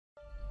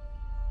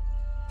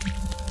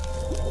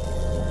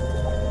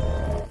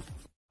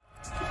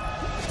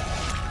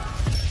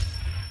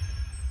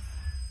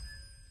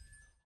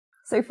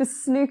So for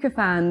snooker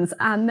fans,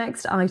 our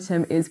next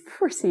item is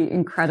pretty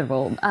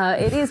incredible.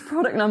 It is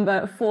product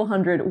number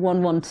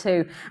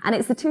 400-112, and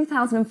it's the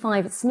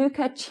 2005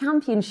 Snooker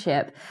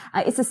Championship.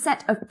 It's a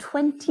set of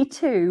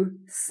 22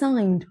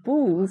 signed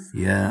balls.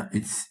 Yeah,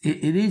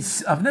 it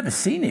is. I've never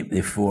seen it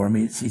before. I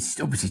mean, it's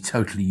obviously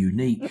totally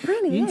unique. It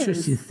really The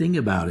interesting thing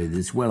about it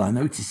as well, I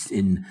noticed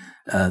in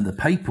the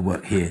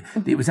paperwork here,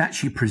 it was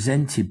actually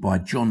presented by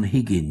John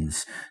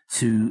Higgins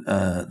to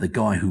the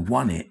guy who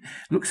won it.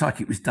 Looks like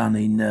it was done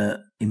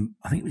in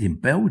I think it was in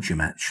Belgium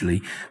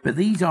actually. But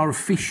these are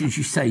officially, as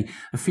you say,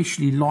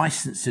 officially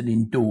licensed and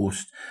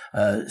endorsed.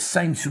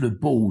 Same sort of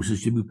balls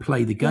as you would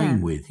play the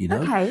game with, you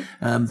know. Okay.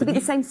 So be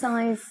the same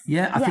size.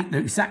 Yeah, I think the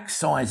exact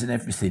size and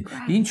everything.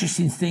 Right. The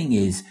interesting thing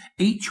is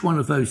each one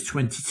of those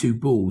 22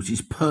 balls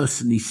is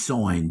personally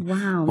signed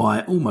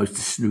by almost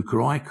a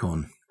snooker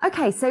icon.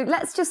 Okay, so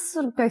let's just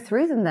sort of go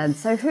through them then.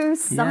 So who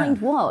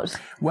signed what?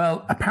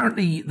 Well,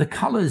 apparently the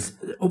colours,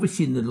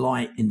 obviously in the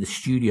light in the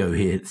studio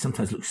here, it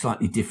sometimes looks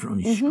slightly different on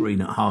your screen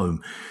at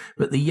home.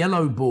 But the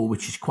yellow ball,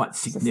 which is quite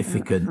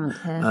significant,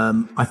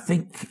 I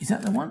think, is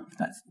that the one?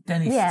 That's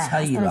Dennis Taylor. That's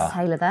Dennis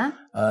Taylor there.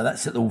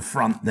 That's at the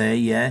front there,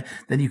 yeah.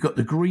 Then you've got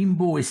the green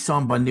ball is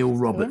signed by Neil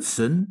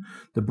Robertson.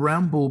 The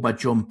brown ball by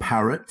John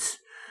Parrot.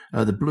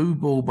 The blue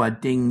ball by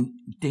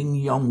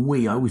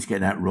Junhui. I always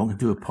get that wrong. I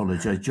do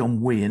apologise.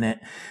 Junhui in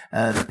it.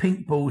 The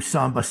pink ball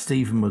signed by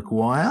Stephen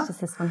Maguire. Just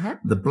this one here.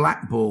 The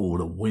black ball,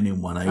 the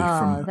winning one,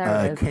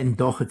 from Ken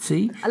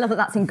Doherty. I love that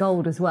that's in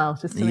gold as well,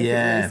 just to make it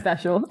really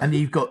special. And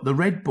you've got the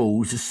red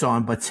balls are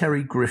signed by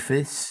Terry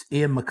Griffiths,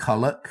 Ian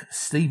McCullock,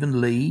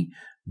 Stephen Lee,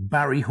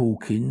 Barry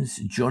Hawkins,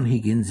 John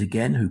Higgins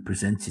again, who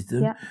presented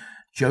them. Yeah.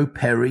 Joe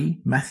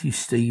Perry, Mathew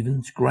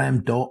Stevens,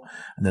 Graham Dott,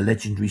 and the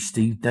legendary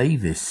Steve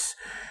Davis.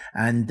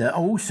 And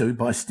also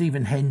by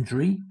Stephen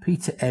Hendry,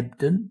 Peter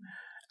Ebdon,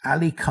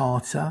 Ali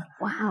Carter,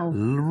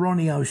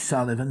 Ronnie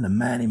O'Sullivan, the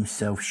man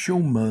himself,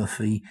 Shaun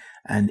Murphy,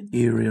 and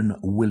Erian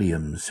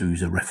Williams,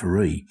 who's a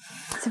referee.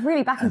 So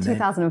really back in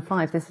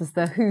 2005, this was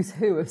the who's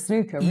who of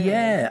snooker, really.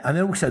 Yeah, and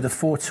then also the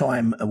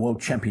four-time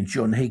world champion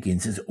John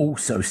Higgins has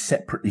also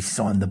separately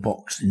signed the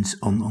box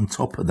on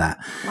top of that.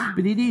 Wow.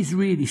 But it is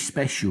really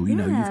special, you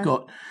know, you've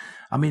got...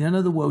 I mean, I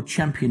know the World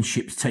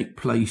Championships take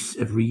place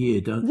every year,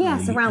 don't they?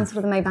 Yes, around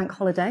sort of the Maybank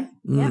holiday.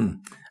 Yeah.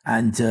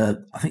 And I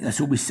think I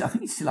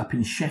think it's still up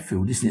in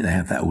Sheffield, isn't it? They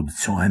have that all the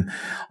time.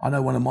 I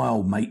know one of my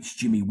old mates,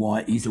 Jimmy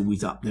White, he's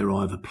always up there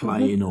either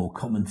playing or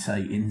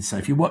commentating. So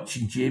if you're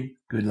watching, Jim,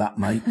 good luck,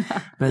 mate.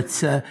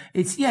 But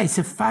it's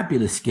a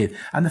fabulous gift.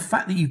 And the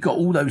fact that you've got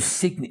all those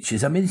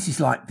signatures, I mean, this is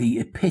like the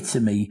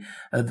epitome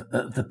of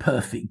the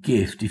perfect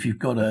gift if you've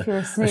got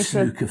a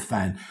snooker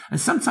fan. And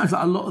sometimes,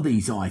 like a lot of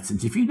these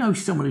items, if you know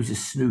someone who's a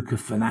snooker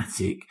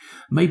fanatic,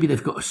 maybe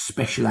they've got a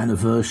special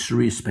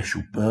anniversary, a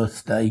special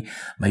birthday,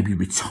 maybe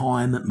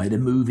retirement, maybe they're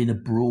moving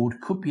abroad,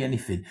 could be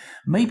anything.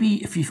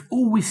 Maybe if you're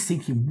always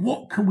thinking,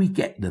 what can we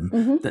get them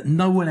that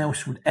no one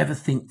else would ever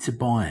think to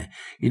buy?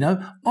 You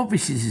know,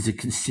 obviously this is a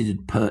considered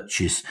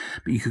purchase,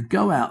 but you could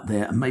go out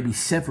there and maybe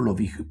several of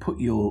you could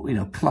put your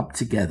club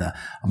together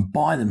and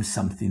buy them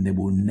something they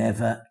will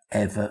never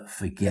ever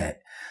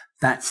forget.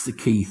 That's the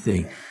key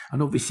thing.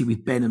 And obviously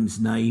with Benham's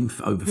name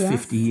for over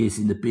 50 years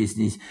in the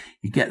business,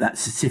 you get that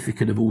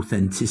certificate of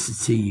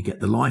authenticity, you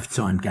get the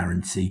lifetime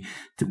guarantee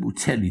that will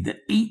tell you that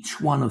each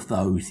one of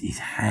those is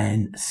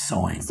hand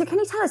signed. So can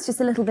you tell us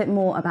just a little bit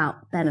more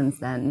about Benham's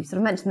then? You sort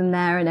of mentioned them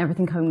there and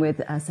everything coming with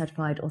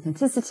certified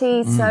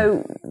authenticity.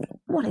 So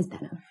what is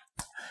Benham?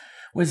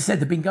 Well, as I said,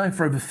 they've been going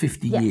for over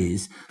 50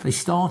 years. They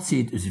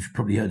started, as you've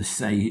probably heard us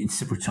say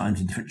several times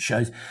in different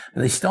shows,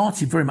 but they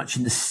started very much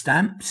in the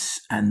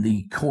stamps and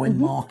the coin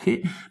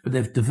market, but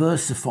they've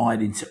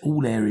diversified into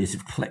all areas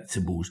of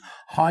collectibles.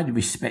 Highly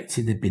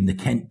respected. They've been the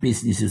Kent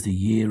Business of the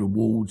Year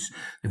awards.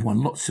 They've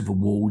won lots of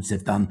awards.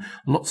 They've done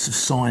lots of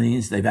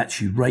signings. They've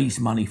actually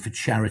raised money for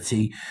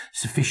charity,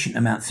 sufficient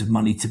amounts of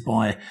money to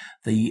buy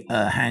the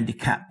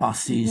handicap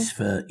buses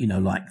for,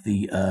 like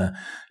the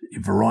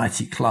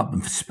Variety Club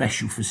and for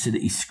special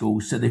facility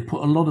schools. So they've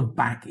put a lot of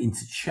back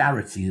into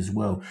charity as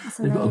well.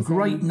 They've got a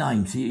great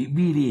name. So it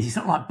really is. It's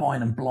not like buying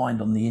them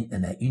blind on the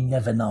internet. You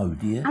never know,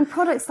 do you? And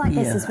products like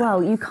this as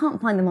well, you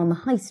can't find them on the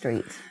high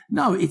street.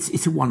 No,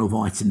 it's a one-off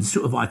item. The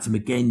sort of item,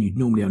 again, you'd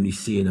normally only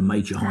see in a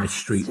major high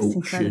street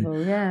auction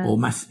or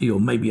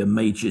maybe a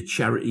major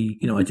charity.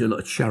 I do a lot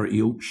of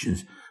charity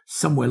auctions,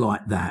 somewhere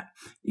like that.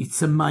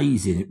 It's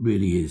amazing. It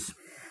really is.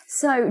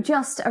 So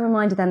just a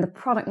reminder then, the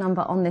product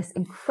number on this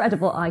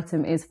incredible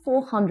item is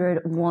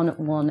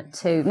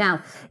 400-112.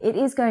 Now, it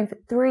is going for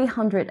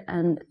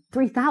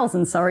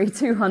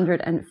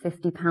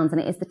 £3,250,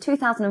 and it is the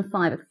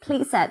 2005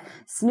 complete set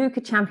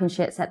snooker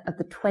championship set of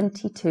the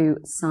 22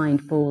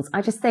 signed balls.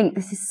 I just think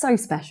this is so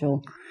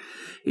special.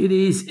 It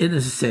is, and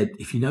as I said,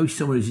 if you know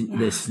someone who's into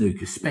their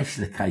snooker,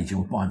 special occasion,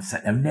 will buy them,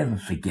 they'll never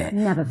forget.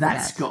 Never forget.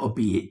 That's got to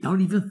be it.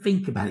 Don't even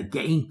think about it.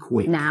 Get in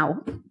quick.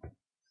 Now.